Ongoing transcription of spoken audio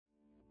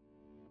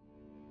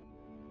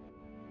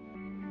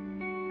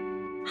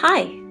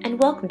Hi, and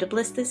welcome to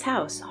Bliss This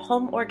House,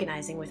 Home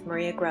Organizing with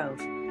Maria Grove.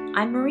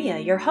 I'm Maria,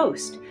 your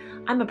host.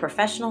 I'm a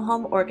professional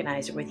home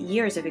organizer with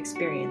years of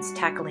experience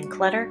tackling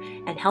clutter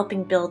and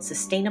helping build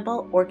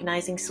sustainable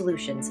organizing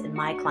solutions in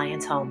my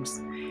clients' homes.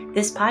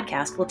 This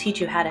podcast will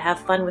teach you how to have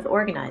fun with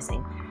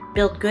organizing,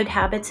 build good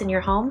habits in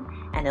your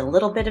home, and a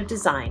little bit of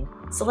design.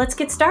 So let's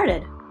get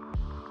started.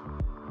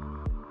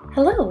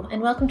 Hello,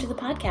 and welcome to the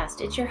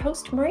podcast. It's your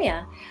host,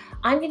 Maria.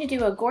 I'm going to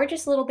do a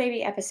gorgeous little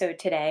baby episode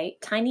today,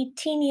 tiny,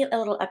 teeny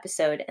little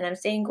episode. And I'm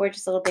saying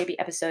gorgeous little baby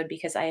episode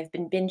because I have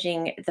been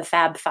binging the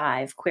Fab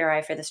Five, Queer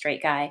Eye for the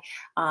Straight Guy.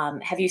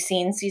 Have you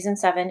seen season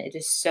 7? It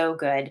is so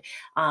good.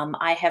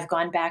 I have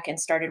gone back and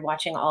started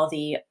watching all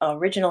the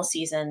original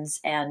seasons,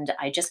 and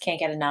I just can't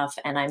get enough.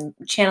 And I'm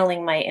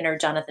channeling my inner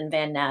Jonathan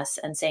Van Ness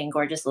and saying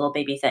gorgeous little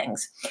baby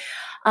things.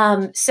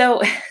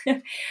 So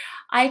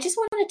I just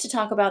wanted to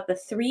talk about the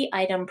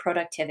 3-item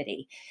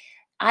productivity.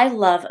 I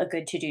love a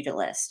good to-do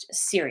list.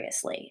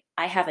 Seriously.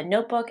 I have a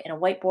notebook and a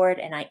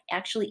whiteboard, and I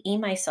actually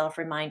myself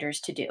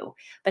reminders to do.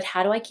 But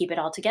how do I keep it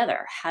all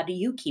together? How do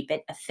you keep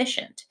it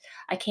efficient?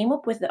 I came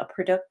up with a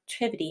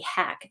productivity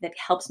hack that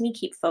helps me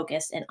keep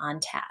focused and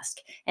on task,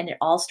 and it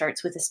all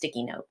starts with a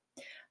sticky note.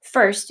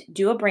 First,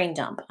 do a brain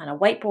dump on a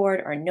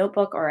whiteboard or a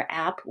notebook or an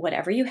app,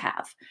 whatever you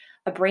have.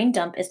 A brain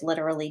dump is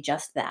literally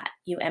just that.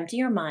 You empty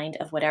your mind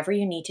of whatever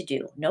you need to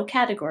do. No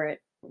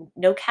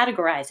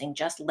categorizing,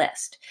 just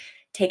list.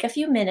 Take a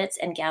few minutes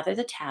and gather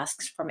the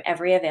tasks from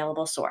every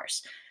available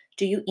source.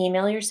 Do you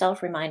email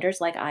yourself reminders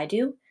like I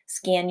do?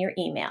 Scan your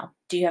email.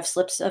 Do you have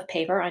slips of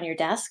paper on your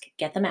desk?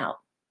 Get them out.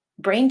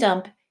 Brain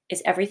dump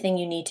is everything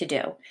you need to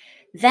do.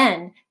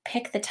 Then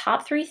pick the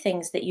top 3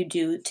 things that you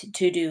do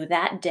to do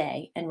that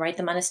day and write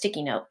them on a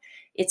sticky note.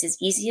 It's as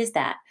easy as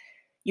that.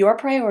 Your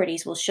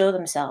priorities will show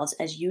themselves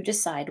as you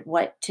decide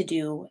what to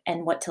do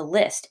and what to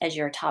list as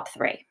your top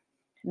 3.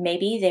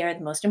 Maybe they are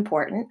the most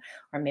important,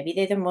 or maybe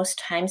they're the most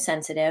time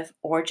sensitive,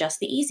 or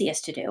just the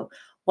easiest to do.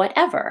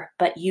 Whatever,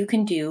 but you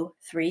can do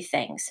 3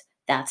 things.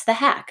 That's the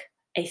hack,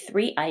 a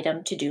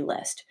 3-item to-do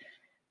list.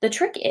 The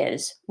trick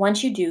is,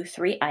 once you do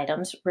 3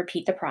 items,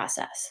 repeat the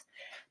process.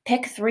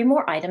 Pick 3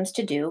 more items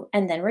to do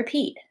and then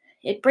repeat.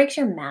 It breaks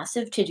your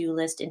massive to-do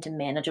list into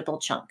manageable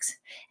chunks.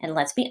 And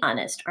let's be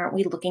honest, aren't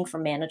we looking for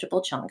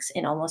manageable chunks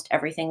in almost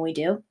everything we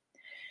do?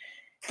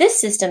 This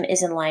system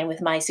is in line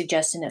with my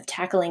suggestion of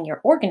tackling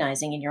your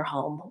organizing in your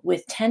home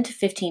with 10 to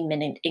 15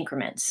 minute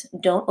increments.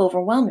 Don't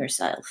overwhelm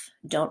yourself.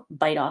 Don't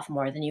bite off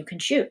more than you can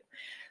chew.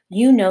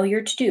 You know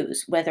your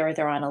to-dos, whether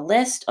they're on a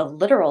list of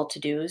literal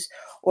to-dos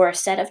or a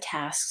set of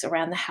tasks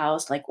around the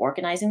house like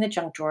organizing the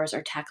junk drawers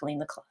or tackling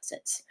the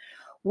closets.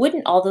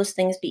 Wouldn't all those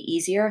things be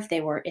easier if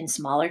they were in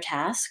smaller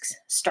tasks?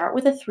 Start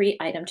with a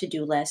 3-item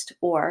to-do list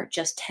or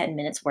just 10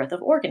 minutes worth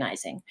of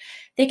organizing.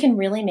 They can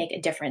really make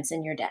a difference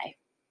in your day.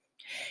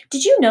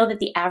 Did you know that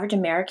the average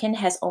American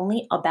has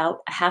only about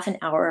a half an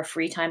hour of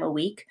free time a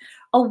week?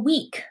 A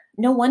week!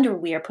 No wonder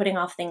we are putting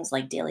off things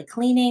like daily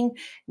cleaning,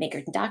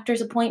 making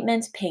doctor's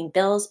appointments, paying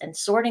bills, and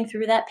sorting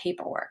through that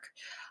paperwork.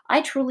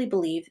 I truly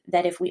believe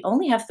that if we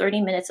only have 30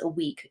 minutes a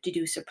week to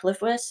do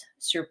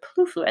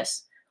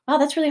wow,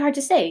 that's really hard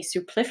to say,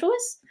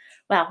 superfluous?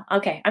 Wow,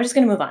 okay, I'm just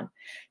going to move on.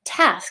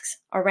 Tasks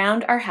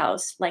around our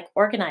house, like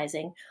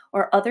organizing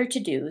or other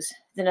to-dos,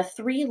 then a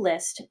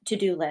 3-list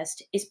to-do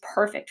list is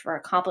perfect for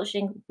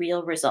accomplishing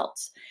real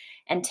results.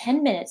 And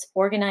 10 minutes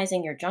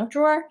organizing your junk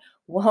drawer,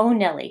 whoa,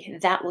 Nelly,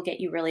 that will get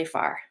you really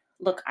far.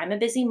 Look, I'm a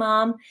busy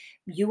mom.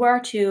 You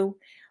are too.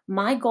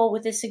 My goal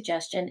with this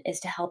suggestion is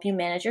to help you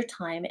manage your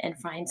time and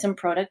find some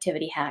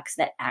productivity hacks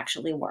that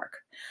actually work.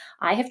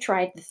 I have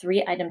tried the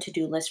 3-item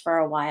to-do list for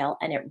a while,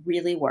 and it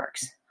really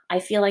works. I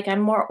feel like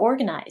I'm more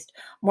organized,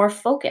 more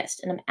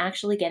focused, and I'm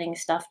actually getting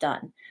stuff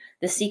done.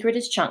 The secret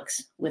is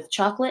chunks. With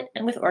chocolate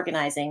and with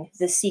organizing,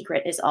 the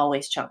secret is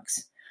always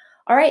chunks.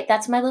 All right,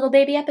 that's my little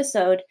baby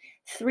episode.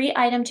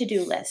 3-item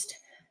to-do list.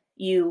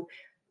 You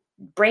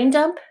brain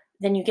dump,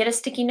 then you get a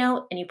sticky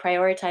note and you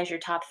prioritize your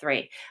top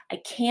 3. I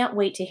can't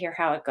wait to hear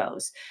how it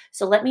goes.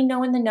 So let me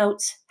know in the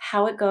notes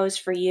how it goes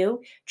for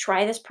you.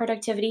 Try this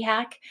productivity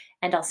hack,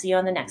 and I'll see you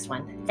on the next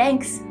one.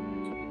 Thanks.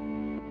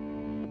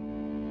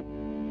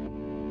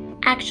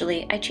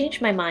 Actually, I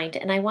changed my mind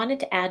and I wanted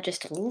to add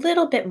just a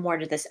little bit more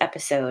to this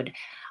episode.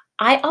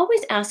 I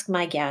always ask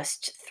my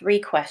guests 3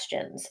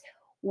 questions.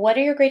 What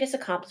are your greatest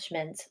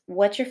accomplishments?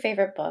 What's your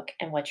favorite book?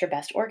 And what's your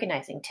best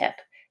organizing tip?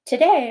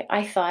 Today,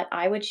 I thought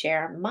I would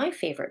share my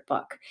favorite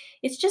book.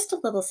 It's just a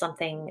little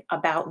something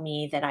about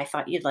me that I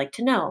thought you'd like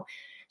to know.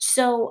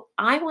 So,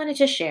 I wanted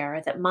to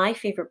share that my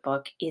favorite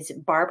book is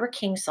Barbara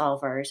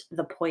Kingsolver's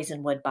The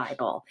Poisonwood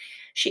Bible.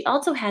 She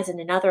also has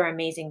another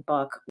amazing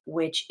book,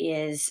 which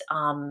is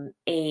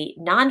a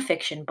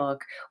nonfiction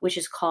book, which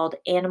is called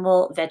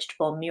Animal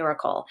Vegetable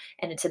Miracle,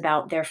 and it's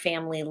about their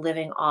family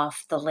living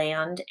off the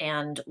land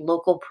and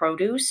local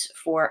produce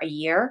for a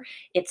year.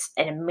 It's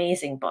an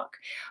amazing book.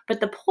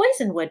 But the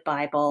Poisonwood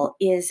Bible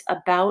is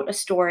about a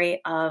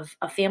story of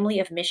a family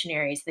of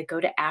missionaries that go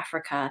to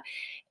Africa,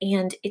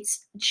 and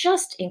it's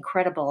just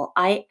incredible.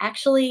 I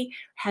actually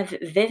have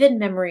vivid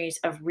memories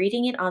of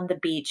reading it on the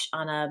beach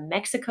on a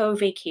Mexico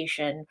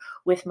vacation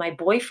with my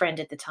boyfriend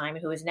at the time,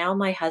 who is now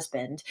my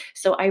husband.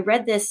 So I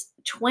read this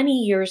 20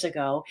 years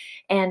ago,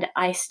 and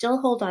I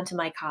still hold on to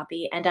my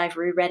copy, and I've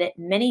reread it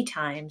many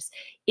times.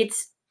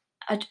 It's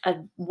a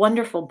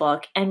wonderful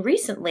book. And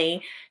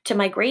recently, to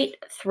my great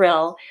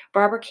thrill,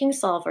 Barbara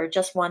Kingsolver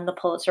just won the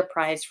Pulitzer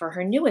Prize for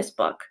her newest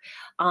book.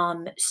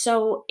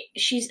 So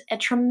she's a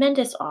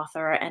tremendous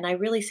author, and I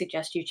really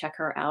suggest you check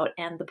her out.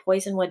 And The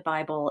Poisonwood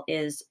Bible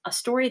is a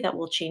story that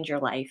will change your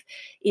life.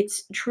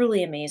 It's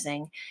truly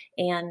amazing,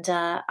 and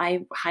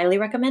I highly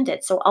recommend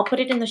it. So I'll put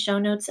it in the show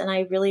notes, and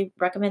I really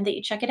recommend that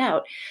you check it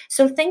out.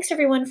 So thanks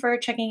everyone for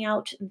checking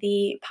out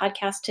the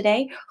podcast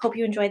today. Hope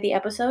you enjoyed the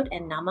episode,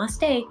 and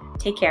namaste.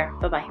 Take care.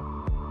 Bye bye.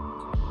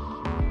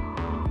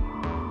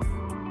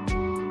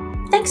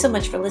 Thanks so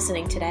much for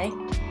listening today.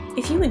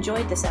 If you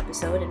enjoyed this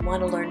episode and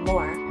want to learn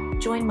more,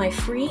 join my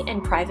free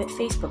and private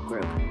Facebook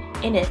group.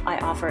 In it, I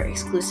offer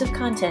exclusive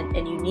content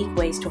and unique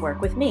ways to work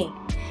with me.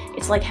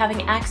 It's like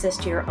having access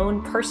to your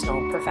own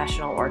personal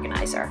professional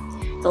organizer.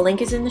 The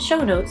link is in the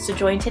show notes, so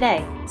join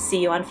today.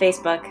 See you on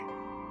Facebook.